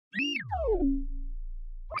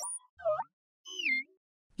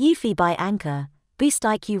Eufy by Anker, Boost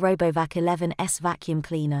IQ RoboVac 11S Vacuum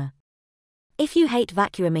Cleaner. If you hate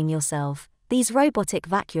vacuuming yourself, these robotic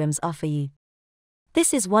vacuums are for you.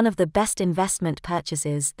 This is one of the best investment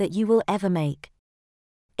purchases that you will ever make.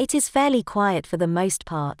 It is fairly quiet for the most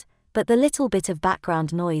part, but the little bit of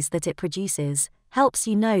background noise that it produces helps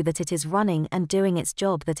you know that it is running and doing its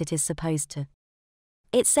job that it is supposed to.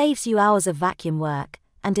 It saves you hours of vacuum work,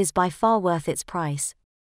 and is by far worth its price.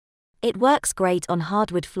 It works great on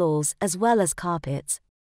hardwood floors as well as carpets.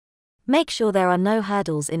 Make sure there are no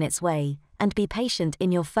hurdles in its way, and be patient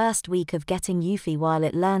in your first week of getting Eufy while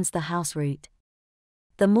it learns the house route.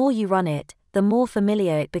 The more you run it, the more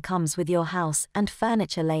familiar it becomes with your house and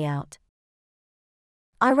furniture layout.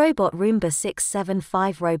 iRobot Roomba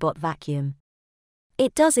 675 Robot Vacuum.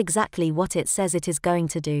 It does exactly what it says it is going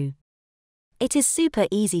to do. It is super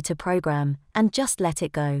easy to program, and just let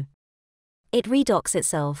it go. It redocks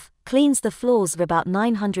itself, cleans the floors of about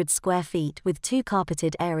 900 square feet with 2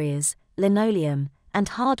 carpeted areas, linoleum, and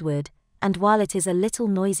hardwood, and while it is a little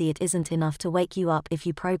noisy, it isn't enough to wake you up if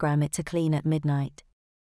you program it to clean at midnight.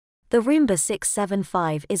 The Roomba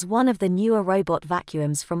 675 is one of the newer robot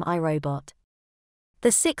vacuums from iRobot.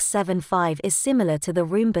 The 675 is similar to the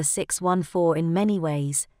Roomba 614 in many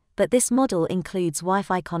ways, but this model includes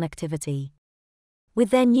Wi-Fi connectivity. With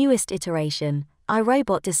their newest iteration,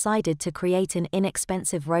 iRobot decided to create an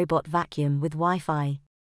inexpensive robot vacuum with Wi-Fi.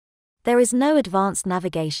 There is no advanced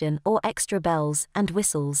navigation or extra bells and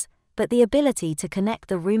whistles, but the ability to connect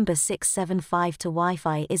the Roomba 675 to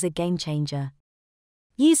Wi-Fi is a game-changer.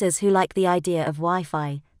 Users who like the idea of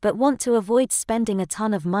Wi-Fi but want to avoid spending a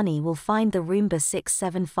ton of money will find the Roomba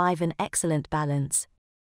 675 an excellent balance.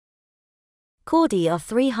 Cordy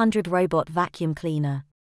R300 Robot Vacuum Cleaner.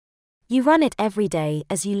 You run it every day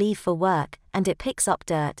as you leave for work, and it picks up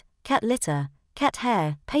dirt, cat litter, cat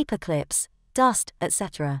hair, paper clips, dust,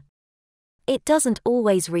 etc. It doesn't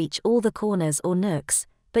always reach all the corners or nooks,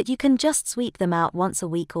 but you can just sweep them out once a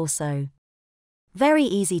week or so. Very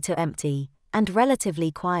easy to empty, and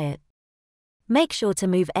relatively quiet. Make sure to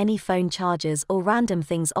move any phone chargers or random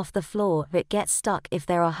things off the floor that get stuck if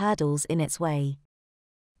there are hurdles in its way.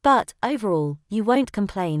 But, overall, you won't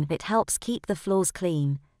complain. It helps keep the floors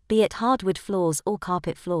clean, be it hardwood floors or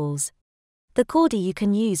carpet floors. The Cordy you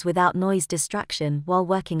can use without noise distraction while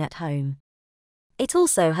working at home. It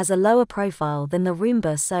also has a lower profile than the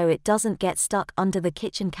Roomba, so it doesn't get stuck under the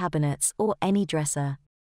kitchen cabinets or any dresser.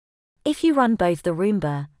 If you run both the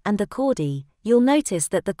Roomba and the Cordy, you'll notice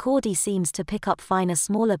that the Cordy seems to pick up finer,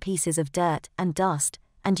 smaller pieces of dirt and dust,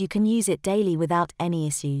 and you can use it daily without any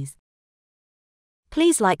issues.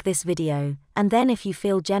 Please like this video, and then if you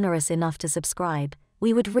feel generous enough to subscribe,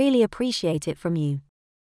 we would really appreciate it from you.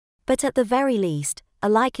 But at the very least, a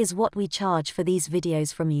like is what we charge for these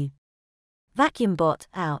videos from you. Vacuum Bot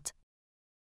out.